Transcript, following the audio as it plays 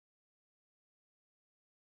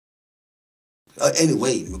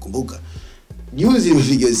Anyway, nimekumbuka. Juzi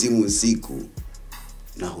nimepiga simu usiku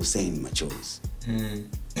na Hussein Machozi.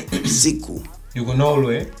 Usiku. Yuko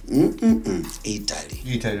Norway?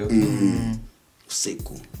 Italy.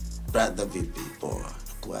 Usiku. Brother vipi poa?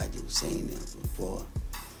 Kuaje Hussein poa?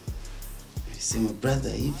 Sema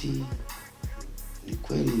brother hivi ni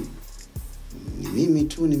kweli ni mimi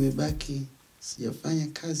tu nimebaki sijafanya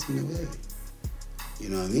kazi na wewe. You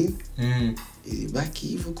know what I mean? Ilibaki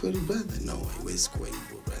hivyo kweli brother? No, haiwezi kuwa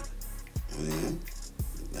hivyo brother.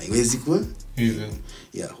 Haiwezi kuwa hivyo.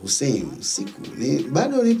 Yeah, Hussein usiku ni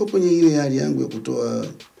bado nipo kwenye ile hali yangu ya kutoa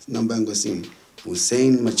namba yangu ya simu.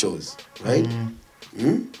 Hussein Machozi, right?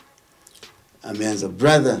 Ameanza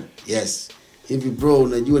brother, yes. Hivi bro,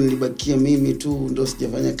 unajua nilibakia mimi tu ndo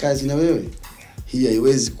sijafanya kazi na wewe? Hii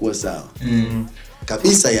haiwezi kuwa sawa.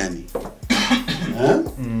 Kabisa yani.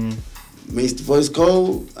 Missed voice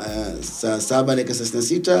call saa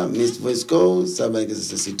 7:66, missed voice call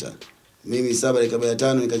 7:66. Mimi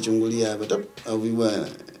 7:45 nikachungulia hapa top au bwana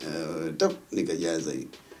top nikajaza hii.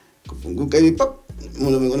 Kufunguka hivi pop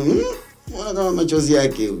mbona kama machozi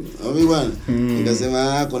yake huyo. Au bwana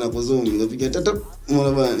nikasema kuna kuzoom nikapiga top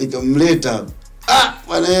mbona bwana nikamleta.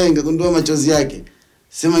 Bwana yeye nikagundua machozi yake.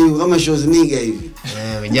 Sema yuko kama shows niga hivi.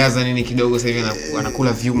 Amejaza nini kidogo sasa hivi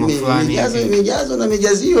anakula vyuma fulani. Amejaza na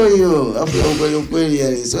amejazio hiyo. Hapo kweli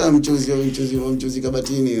yani sio mchuzi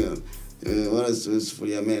kabatini. Wala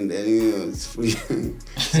sufuria mende yani sufuria.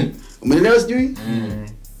 Umeelewa sijui?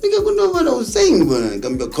 Nikagundua bwana Hussein bwana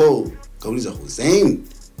nikamwambia kauliza Hussein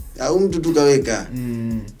au mtu tukaweka.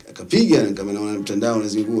 Akapiga nikamwona mtandao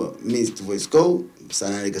unazingua missed voice call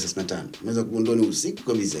saa 9:65. Naweza kugundua ni usiku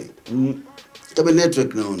kabisa. Kama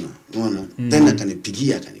network unaona. Then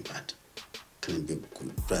akanipigia akanipata. Kaniambia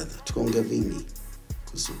brother tukaongea vingi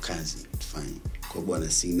kuhusu kazi tufanye kwa bwana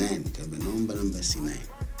C9. Nikamwambia naomba namba C9.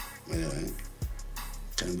 Wewe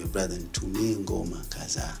kaniambia brother nitumie ngoma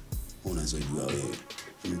kadhaa unazojua wewe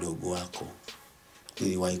mdogo wako.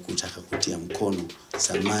 Niliwahi kutaka kutia mkono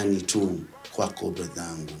zamani tu kwako brother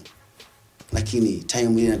yangu. Lakini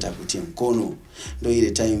time ile nataka kutia mkono ndio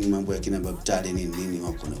ile time mambo ya kina Hatari nini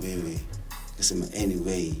wako na wewe. Akasema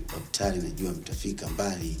anyway Hatari najua mtafika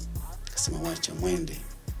mbali. Akasema wacha mwende.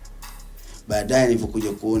 Baadaye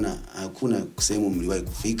nilipokuja kuona hakuna sehemu mliwahi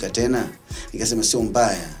kufika tena, nikasema sio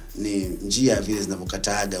mbaya, ni njia vile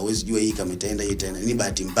zinavyokataaga, huwezi jua hii kama itaenda hii tena, ni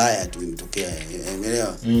bahati mbaya tu imetokea,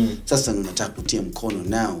 umeelewa? Sasa ndo nataka kutia mkono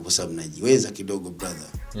nao kwa sababu najiweza kidogo brother.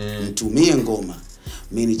 Nitumie ngoma,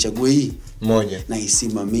 mimi nichague hii moja na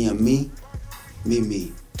isimamia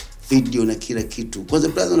mimi video na kila kitu. Kwanza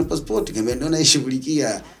brother na passport kama ndio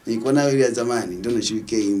naishughulikia, nilikuwa nayo ile ya zamani ndio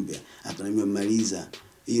nashughulikia mpya. Akaniambia maliza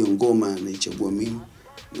hiyo ngoma naichagua mimi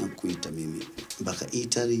na kuita mimi mpaka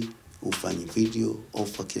Italy ufanye video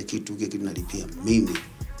offer kila kitu nalipia mimi.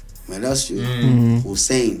 Madasu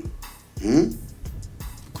Hussein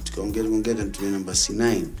tukaongea nitumie namba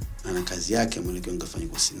C9 ana kazi yake mwelekeo ngafanya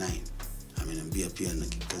kwa C9. Ameniambia pia na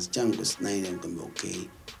kazi changu kwa C9, nikamwambia okay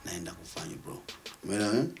naenda kufanya bro.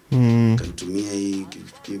 Umeelewa? Kanitumia hii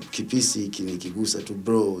kipisi kinikigusa tu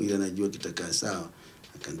bro ila najua kitakaa sawa.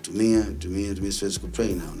 Akanitumia siwezi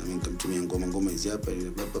kupray now na mimi nikamtumia ngoma hizi hapa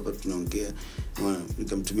ile hapa tunaongea.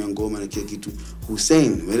 Nikamtumia ngoma na kila kitu.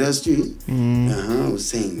 Hussein, umeelewa sijui?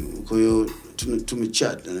 Hussein. Kwa hiyo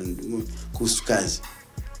tumechat kuhusu kazi.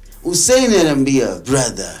 Hussein ananiambia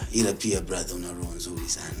brother, ila pia brother una roho nzuri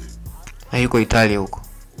sana. Hayuko Italia huko.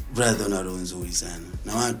 Brother una roho nzuri sana.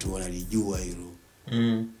 Na watu wanalijua hilo.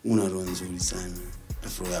 Una roho nzuri sana.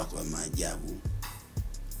 Afro yako ya maajabu.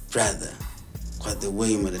 Brother, kwa the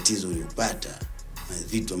way matatizo uliyopata na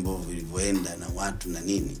vitu ambavyo vilivyoenda na watu na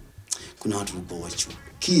nini, kuna watu walikuwa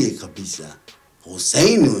wachukie kabisa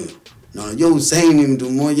Hussein huyo. Na unajua Hussein ni mtu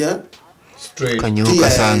mmoja straight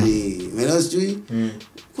kanyoka sana. Umeelewa sijui?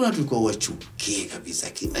 Kuna watu walikuwa wachukie kabisa.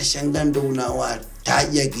 Kinashangaa ndo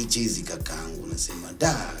unawataja kichizi kakaangu, unasema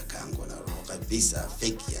kakaangu na roho kabisa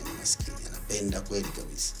fake, yani maskini anapenda kweli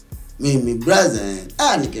kabisa. Mimi brother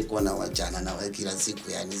ningekuwa na wachana na kila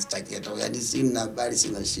siku, yani sitaki hata, yani sina habari,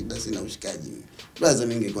 sina shida, sina ushikaji. Brother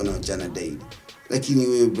mimi ningekuwa na wachana daily. Lakini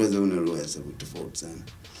wewe brother una roho ya sababu tofauti sana.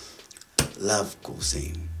 Love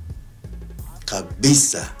Hussein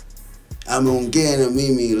kabisa. Ameongea na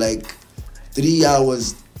mimi like 3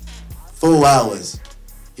 hours 4 hours,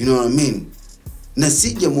 you know what I mean? Na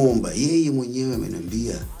sijamuomba, yeye mwenyewe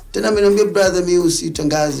ameniambia. Tena ameniambia brother mimi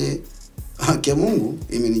usitangaze haki ya Mungu,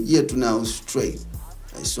 imenijia tu now straight.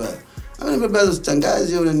 I swear. Ameniambia brother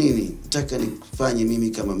usitangaze au nini? Nataka nifanye mimi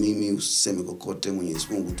kama mimi, usiseme kokote, Mwenyezi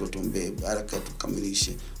Mungu tutombee baraka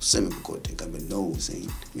tukamilishe, usiseme kokote. Nikamwambia no Hussein,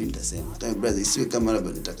 mimi nitasema. Tena brother isiwe kama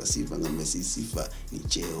labda nataka sifa, ngambia si sifa ni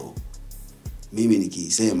cheo. Mimi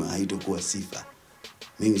nikisema haitakuwa sifa.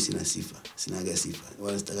 Mimi sina sifa, sinaga sifa,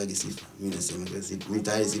 wala sitakagi sifa. Mimi nasema kwa sifa, mimi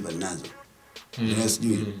tayari sifa ninazo.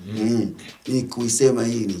 Sijui. Mimi kuisema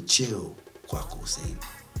hii ni cheo kwako Hussein.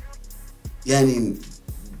 Yani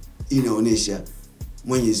inaonesha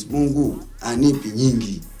Mwenyezi Mungu anipi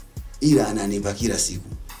nyingi ila ananipa kila siku.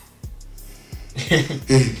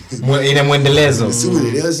 Ina muendelezo.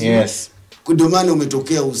 Yes. Kudomana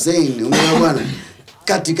umetokea Hussein, umeona bwana.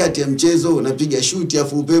 Katikati ya mchezo unapiga shoot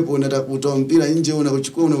afu upepo unataka kutoa mpira nje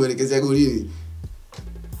unachukua unaelekeza golini.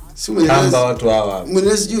 Si umeelewa watu hawa.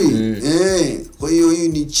 Mwenye sijui. Kwa hiyo hii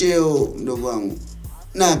ni cheo mdogo wangu.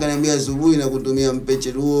 Na akaniambia asubuhi na kutumia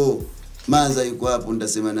mpeche huo. Maza yuko hapo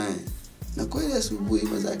nitasema naye. Na kweli asubuhi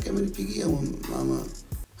mazake amenipigia mama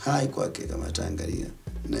hai kwake kama ataangalia.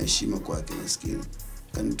 Na heshima kwake maskini.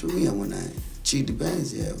 Kanitumia mwanae. CHID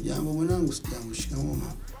BEENZ ya jambo mwanangu sijambo shikamoo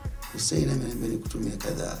mama. Hussein ameniambia nikutumia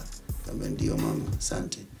kadhaa. Kama ndio mama,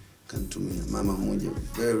 asante. Kanitumia mama mmoja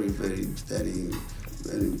very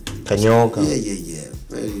kanyoka. Yeah.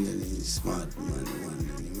 Very smart man.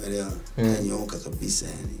 Nimeelewa. Kanyoka kabisa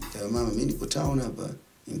yani. Kama mama mimi niko town hapa.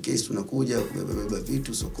 In case tunakuja kubeba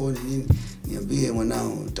vitu sokoni nini, niambie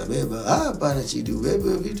mwanao utabeba. Hapana CHID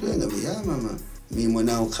ubebe vitu ngambia mama. Mimi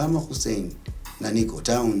mwanao kama Hussein na niko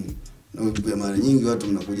town. Na mara nyingi watu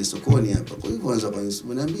mnakuja sokoni hapa. Kwa hivyo anza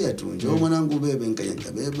kuniambia tu njoo mwanangu ubebe,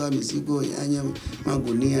 nikabeba mizigo, nyanya,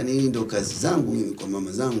 magunia nini, ndo kazi zangu mimi kwa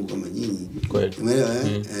mama zangu kama nyinyi. Umeelewa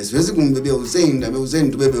siwezi kumbebea Hussein, na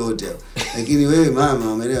Hussein tubebe wote hapa. Lakini wewe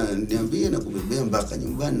mama umeelewa, niambie na kubebea mpaka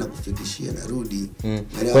nyumbani na kufikishia narudi.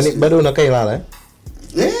 Kwani bado unakaa Ilala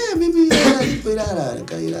mimi nipo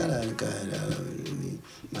Ilala, nikaa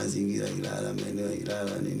mazingira Ilala, maeneo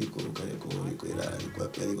Ilala nini niko Ilala, niko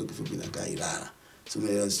hapa niko kifupi na kaa Ilala.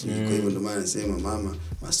 Sumeelewa kwa hivyo ndo maana nasema mama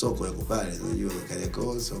masoko yako pale, unajua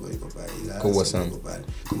Kariakoo soko liko pale Ilala. Kubwa sana.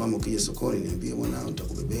 Kwa mama ukija sokoni niambie mwanao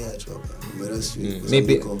nitakubebea tu hapa.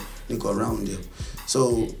 Umeelewa niko around here.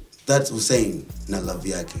 So that's Hussein na love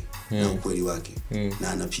yake na ukweli wake.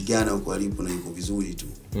 Na anapigana huko alipo na yuko vizuri tu.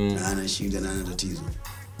 Na hana shida na hana tatizo.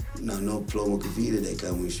 Na no promo kivile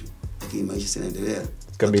dakika mwisho. Lakini maisha yanaendelea.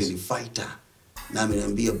 Kabisa ni fighter. Na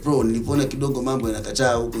ameniambia bro nilipoona kidogo mambo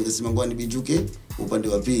yanakataa huko nikasema ngoja nibijuke upande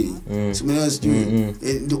wa pili. Simeelewa sijui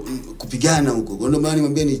kupigana huko. Ndio maana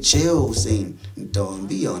nimwambia ni cheo Hussein.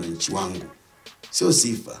 Nitawaambia wananchi wangu. Sio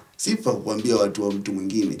sifa. Sifa kuambia watu wa mtu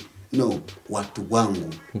mwingine. No, watu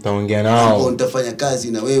wangu. Nitaongea nao. Nitafanya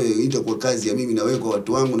kazi na wewe, itakuwa kazi ya mimi na wewe kwa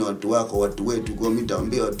watu wangu na watu wako, watu wetu. Kwa mimi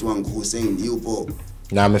nitawaambia watu wangu Hussein yupo.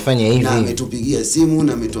 Na amefanya hivi. Na ametupigia simu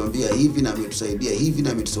na ametuambia hivi na ametusaidia hivi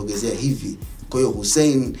na ametusogezea hivi. Kwa hiyo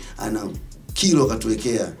Hussein ana kilo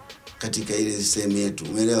katuwekea katika ile sehemu yetu.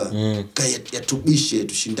 Umeelewa? Yatubishe,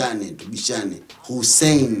 tushindane, tubishane.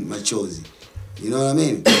 Hussein machozi. You know what I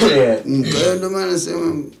mean? Kwa hiyo ndo maana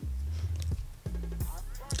nasema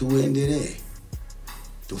tuendelee.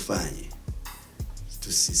 Tufanye.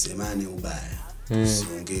 Tusisemane ubaya.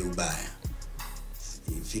 Tusiongee ubaya.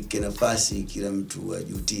 Ifike nafasi kila mtu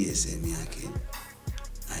ajutie sehemu yake.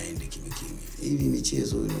 Aende kimya. Hivi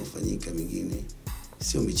michezo inayofanyika mingine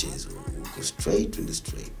sio michezo. Uko straight to the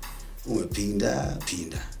straight. Umepinda.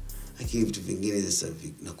 Lakini vitu vingine sasa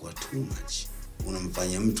vinakuwa too much.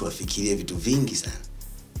 Unamfanya mtu afikirie vitu vingi sana.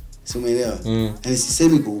 Sio umeelewa? Yaani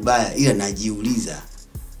sisemi kwa ubaya ila najiuliza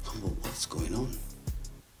what's going on?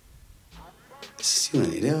 Sio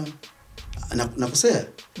unanielewa? Nakosea?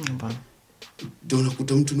 Hapana. Ndio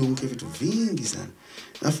unakuta mtu anaongea vitu vingi sana.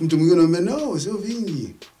 Alafu mtu mwingine anamwambia no, sio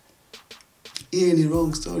vingi. Hii ni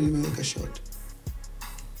wrong story, imeweka short.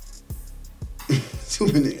 Sio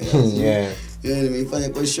umeelewa? Nimeifanya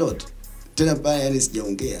kwa short. Tena pale yani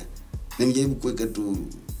sijaongea. Nimejaribu kuweka tu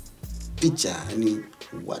picha, yani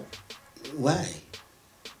what? Why?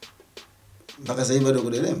 Mpaka sasa hivi bado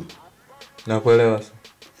kudelema. Nakuelewa.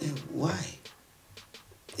 Why?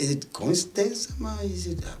 Is it coincidence ama is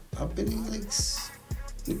it happening like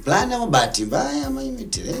ni plan ama bahati mbaya ama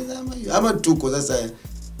imeteleza ama tuko sasa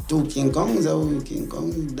tu King Kong au King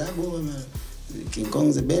Kong double ama King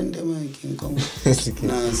Kong the band ama King Kong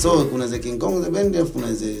na so kuna za King Kong the band afu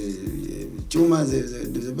kuna za chuma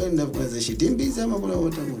the band afu kuna za shitimbi ama kuna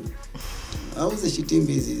wote au za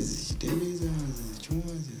shitimbi chuma.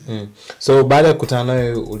 So baada ya kukutana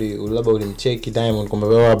naye labda ulimcheki Diamond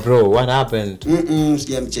kwamba bro what happened?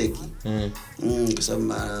 Sijamcheki. Kwa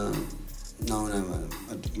sababu naona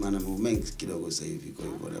maana mengi kidogo sasa hivi, kwa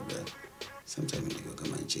hivyo labda sometimes ndio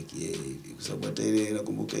kama nicheki hivi, kwa sababu hata ile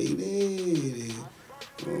nakumbuka ile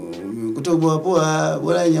kutoboa poa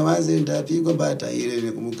bora nyamaze nitapigwa bata ile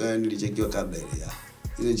nakumbuka nilichekiwa kabla ile ya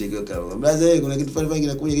ile chekiwa kabla blaza kuna kitu fulani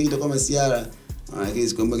kinakuja kitakuwa masiara, lakini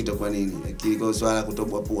sikwambia kitakuwa nini, lakini kwa swala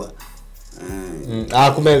kutoboa poa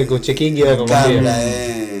kumbe aliko checking kabla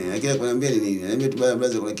lakini kuniambia ni nini, niambia tu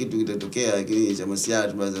blaza kuna kitu kitatokea, lakini cha masiara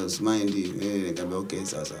tu blaza usimind nikamwambia okay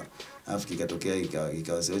sasa. Alafu kikatokea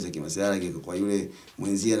ikawa siweze kimasiara kwa yule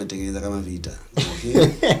mwenzie anatengeneza kama vita. Okay.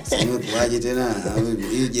 Sasa kuaje tena?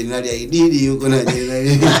 Hii generali aididi yuko na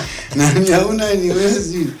generali. Na hauna ni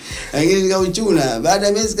wewe. Lakini nikauchuna. Baada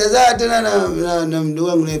ya miezi kadhaa tena na mdogo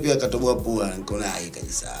wangu naye pia akatoboa pua. Nikaona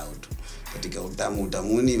kajisahau tu. Katika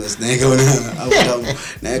utamuni basi naye kaona utamu.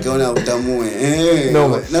 Naye kaona utamue.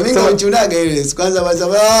 Na mimi nauchunaga ile. Kwanza basi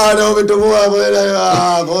na umetoboa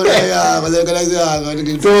bwana. Bora kwanza kalaza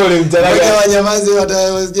Tole mtaraga wanyamazi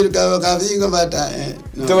watasijiri kavinga bata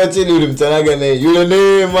toa chini yule mtaraga naye yule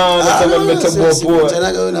neema anasema nimetoboa poa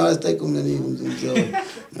mtaraga wewe na wastaki kumzungumzia wewe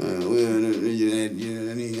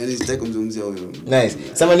yani sitaki kumzungumzia wewe. Nice.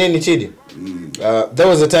 Sema nini CHID? There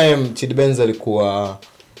was a time CHID BEENZ alikuwa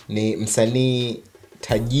ni msanii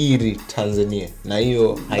tajiri Tanzania, na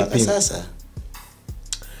hiyo haipingi sasa.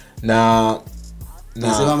 Na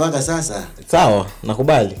nasema mpaka sasa sawa,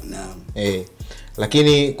 nakubali. Naam.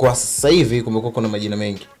 Lakini kwa sasa hivi kumekuwa kuna majina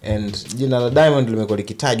mengi, and jina la Diamond limekuwa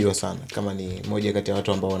likitajwa sana kama ni moja kati ya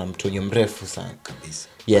watu ambao wana mtonyo mrefu sana kabisa.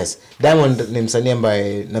 Yes, Diamond ni msanii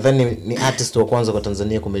ambaye nadhani ni artist wa kwanza kwa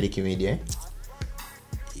Tanzania kumiliki media.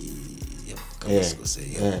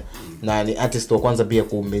 Na ni artist wa kwanza pia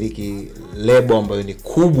kumiliki label ambayo ni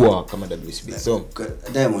kubwa kama WCB. So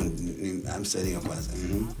Diamond ni msanii wa kwanza.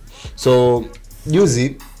 So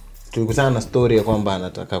juzi tulikutana na story ya kwamba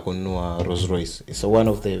anataka kununua Rolls Royce. It's one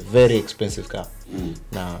of the very expensive car.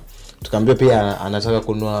 Na tukaambia pia anataka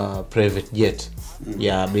kununua private jet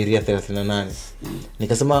ya abiria 38.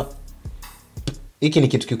 Nikasema hiki ni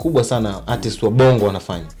kitu kikubwa sana artist wa Bongo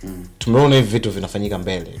wanafanya. Tumeona hivi vitu vinafanyika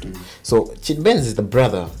mbele. So CHID BEENZ is the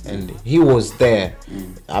brother and he was there.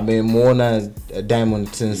 Amemuona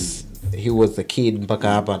Diamond since he was a kid mpaka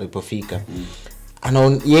hapa alipofika.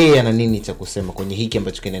 Yeye ana nini cha kusema kwenye hiki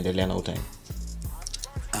ambacho kinaendelea na utime?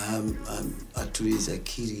 Atulize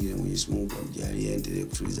akili na Mwenyezi Mungu amjalie endelee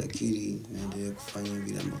kutuliza akili, naendelee kufanya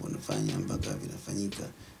vile ambavyo anafanya mpaka vinafanyika,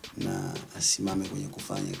 na asimame kwenye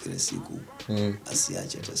kufanya kila siku.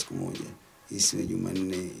 Asiache hata siku moja. Isiwe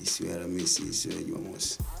Jumanne, isiwe Alhamisi, isiwe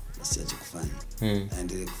Jumamosi. Asiache kufanya.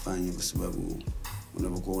 Aendelee kufanya kwa sababu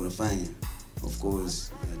unapokuwa unafanya, of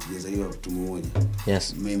course hatujazaliwa mtu mmoja.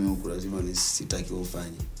 Yes. Mimi huko lazima nisitaki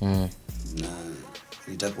ufanye. Na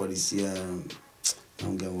nitakuwa disia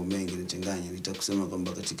naongea mambo mengi nitenganya. Nitakusema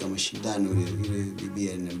kwamba katika mashindano ile bibi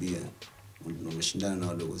aliniambia una mashindano na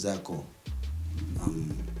wadogo zako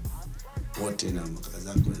wote na makaka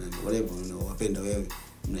zako na wale unawapenda wewe,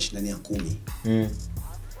 mnashindania 10.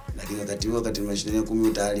 Lakini wakati mnashindania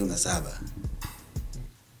 10 tayari una 7.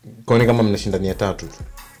 Kwa nini kama mnashindania 3 tu?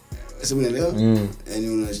 Sasa unaelewa?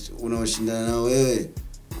 Yaani unashindana nao wewe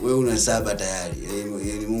una 7 tayari.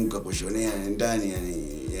 Yaani Mungu kakushonea ndani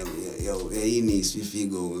yani ya ini si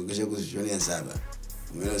figo kisha kushonea 7.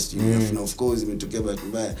 Umeelewa sijui. Of course imetokea bahati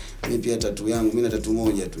mbaya. Mimi pia tatu yangu, mimi na tatu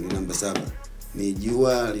moja tu ni namba 7. Ni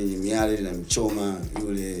jua lenye miale na mchoma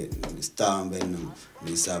yule star ambaye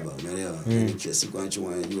ni 7. Umeelewa? Kila siku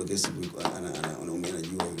anachoma jua, kila siku anaumia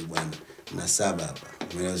jua yule bwana na 7 hapa.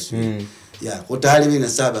 Umeelewa sijui. Kwa tayari mimi na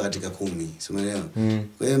 7 katika 10. Umeelewa?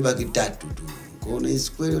 Kwa hiyo mbaki 3 tu. Kwa hiyo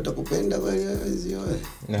hisi kweli utakupenda kweli wewe.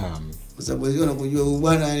 Naam. Kwa sababu wewe unakujua huyu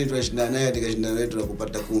bwana yani tunashindana naye katika shindano letu la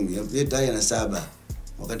kupata 10. Yeye tayari na 7.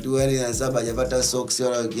 Wakati wewe ni na 7 hajapata socks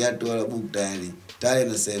wala kiatu wala bukta yani. Tayari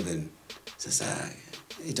na 7. Sasa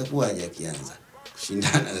itakuwaje akianza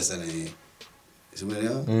kushindana sasa na yeye?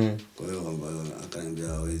 Umeelewa? Kwa hiyo kwamba akaniambia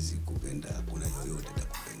hawezi kupenda, hakuna yoyote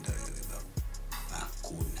atakupenda wewe babu.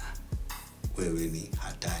 Hakuna. Wewe ni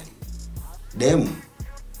hatari. Demu.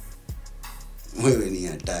 Wewe ni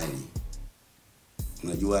hatari.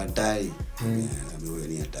 Unajua hatari? Wewe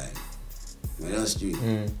ni hatari. Umeelewa sijui?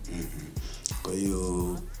 Kwa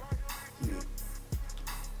hiyo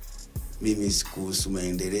mimi sikuhusu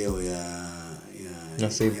maendeleo ya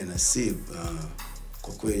Nasib.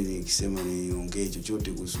 Kwa kweli nikisema niongee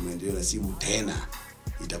chochote kuhusu maendeleo ya Nasib tena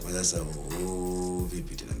itakuwa sasa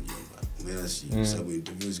vipi tena mjomba. Umeelewa sijui? Kwa sababu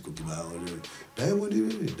interviews kwa kibao leo.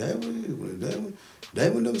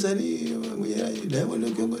 Diamond ndo msanii mwenye Diamond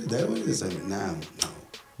ndo kiongozi, Diamond sasa now.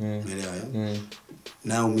 Umeelewa?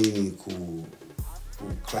 Now mimi ku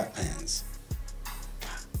clap hands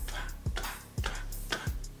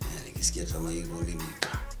nikisikia kama hivyo mimi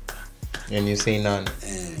and you say none.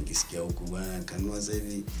 Nikisikia huko bwana kanua sasa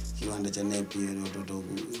hivi kiwanda cha nepi na watoto huko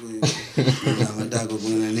na madako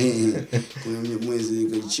kuna nini kuna mwezi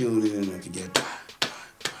niko chioni napiga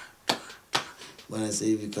bwana sasa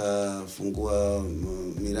hivi kafungua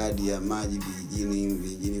miradi ya maji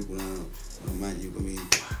vijijini kuna maji huko mimi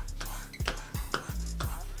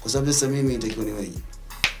kwa sababu sasa mimi nitakiwa niweje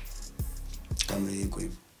kama iko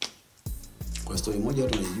hivyo. Kwa story moja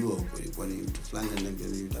watu wanajua huko ilikuwa ni mtu fulani ananiambia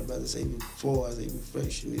mimi tabaza sasa hivi poa sasa hivi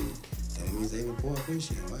fresh ni mimi sasa hivi poa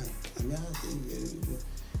fresh why sasa hivi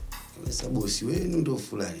kwa sababu bosi wenu ndo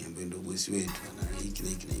fulani ambaye ndo bosi wetu ana hiki na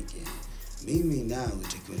hiki mimi nao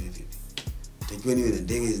nitakiwa ni vipi nitakiwa niwe na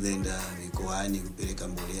ndege zinaenda mikoani kupeleka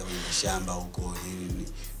mbolea kwenye mashamba huko nini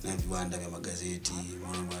na viwanda vya magazeti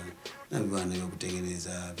na viwanda vya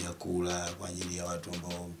kutengeneza vyakula kwa ajili ya watu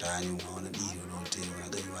ambao mtaani unaona dili lote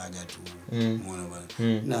wanagaiwaga tu umeona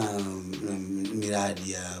bwana na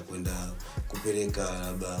miradi ya kwenda kupeleka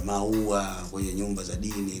labda maua kwenye nyumba za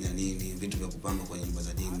dini na nini vitu vya kupamba kwenye nyumba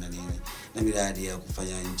za dini na nini na miradi ya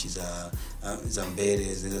kufanya nchi za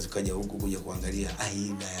mbele zinaweza kuja huku kuja kuangalia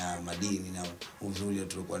aina ya madini na uzuri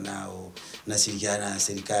tulikuwa nao na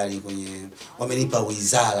serikali kwenye wamenipa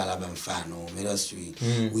wizara labda mfano umeelewa sijui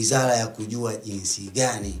wizara ya kujua jinsi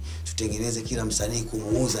gani tutengeneze kila msanii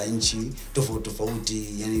kumuuza nchi tofauti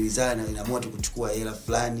yani wizara inaamua tu kuchukua hela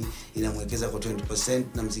fulani inamwekeza kwa 20%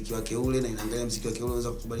 na muziki wake ule na inaangalia muziki wake ule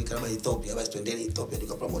unaweza kukubalika labda Ethiopia basi tuendelee Ethiopia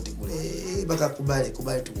tukapromote kule mpaka kubali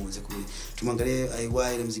tumuuze kule tumwangalie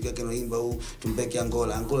aiwai na muziki wake unaimba huu tumpeke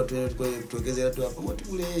Angola tuwekeze watu hapa promote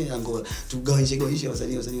kule Angola tugawanishe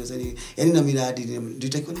wasanii yani na miradi ndio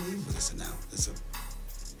itakuwa ni hivyo sasa nao sasa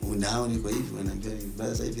unao ni kwa hivyo ananiambia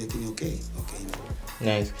basi sasa hivi lakini okay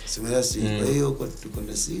nice simulasi kwa hiyo tuko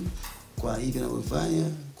na simu kwa hivi ninavyofanya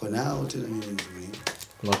kwa nao tena mimi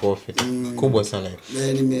makofi kubwa sana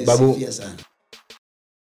nimesifia sana.